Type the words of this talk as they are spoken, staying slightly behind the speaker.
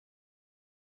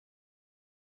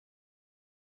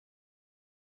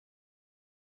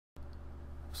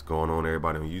What's going on,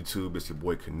 everybody on YouTube? It's your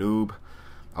boy Kanube.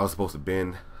 I was supposed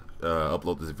to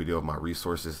upload this video of my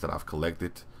resources that I've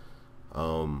collected.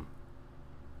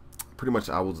 Pretty much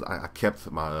I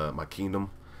kept my kingdom.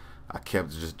 I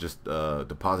kept just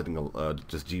depositing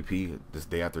just GP this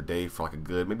day after day for like a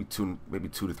good maybe two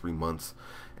to 3 months,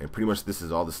 and pretty much this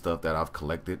is all the stuff that I've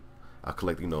collected. I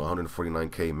collected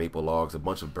 149k maple logs, a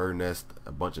bunch of bird nests,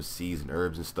 a bunch of seeds and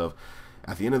herbs and stuff.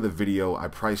 At the end of the video, I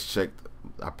price checked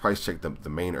the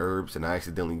main herbs, and I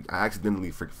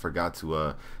accidentally forgot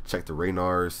to check the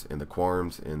Raynars and the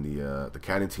Quarms and the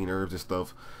Cadentine herbs and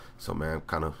stuff. So man,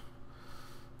 kind of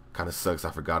sucks.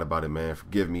 I forgot about it, man.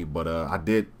 Forgive me, but I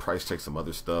did price check some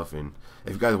other stuff, and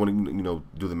if you guys want to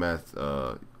do the math,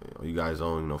 you guys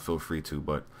own, feel free to.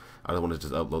 But I just want to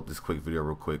just upload this quick video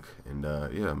real quick, and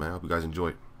yeah, man, I hope you guys enjoy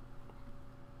it.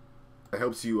 It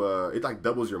helps you. It like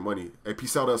doubles your money. Hey,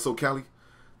 peace out, SoCali.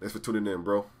 Thanks for tuning in,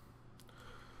 bro.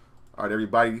 All right,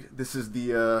 everybody. This is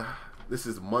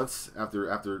months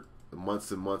after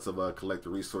months and months of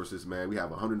collecting resources, man. We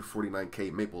have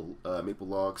 149k maple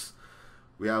logs.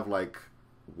 We have like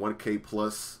 1k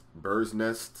plus bird's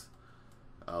nest.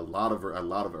 A lot of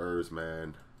herbs,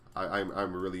 man.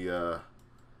 I'm really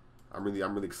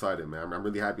excited, man. I'm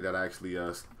really happy that I actually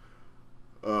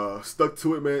stuck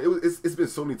to it, man. It's been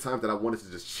so many times that I wanted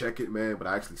to just check it, man, but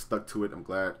I actually stuck to it. I'm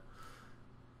glad.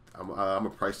 I'm gonna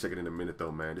price check it in a minute,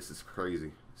 though, man. This is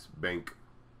crazy. It's bank.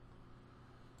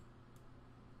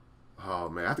 Oh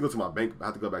man, I have to go to my bank. I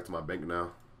have to go back to my bank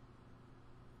now.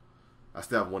 I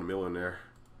still have $1 million in there.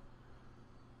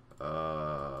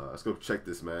 Let's go check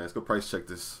this, man. Let's go price check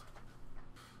this.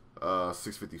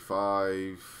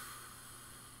 655,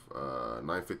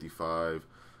 955,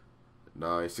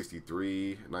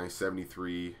 963,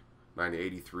 973,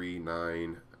 983,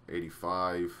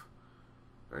 985,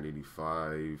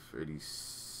 985,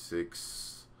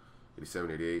 86,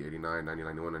 87, 88, 89, 90,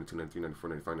 91, 92, 93, 94,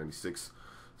 95, 96.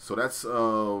 So that's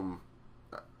a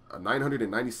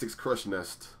 996 crush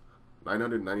nest.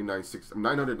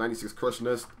 996 crush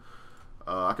nest.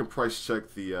 I can price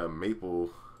check the maple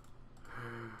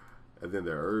and then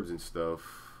the herbs and stuff.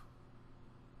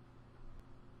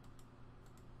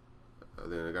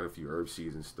 Then I got a few herb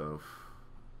seeds and stuff.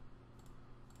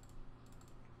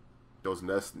 Those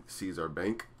nest seeds are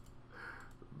bank.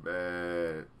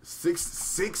 Man,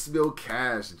 six mil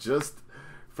cash just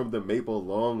from the maple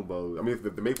longbow. I mean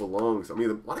the maple longs. I mean,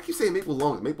 why do I keep saying maple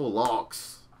longs? Maple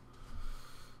logs.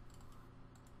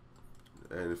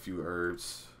 And a few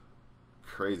herbs.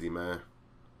 Crazy, man.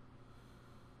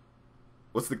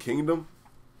 What's the kingdom?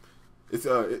 It's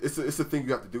a thing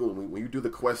you have to do when you do the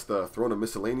quest, Throne of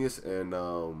Miscellaneous and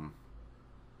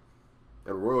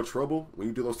Royal Trouble. When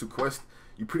you do those two quests,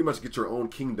 you pretty much get your own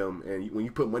kingdom, and when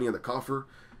you put money in the coffer,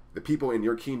 the people in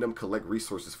your kingdom collect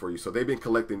resources for you. So they've been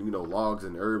collecting, logs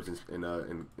and herbs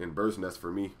and bird's nests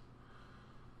for me.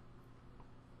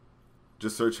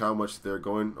 Just search how much they're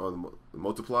going on the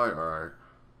multiply. All right.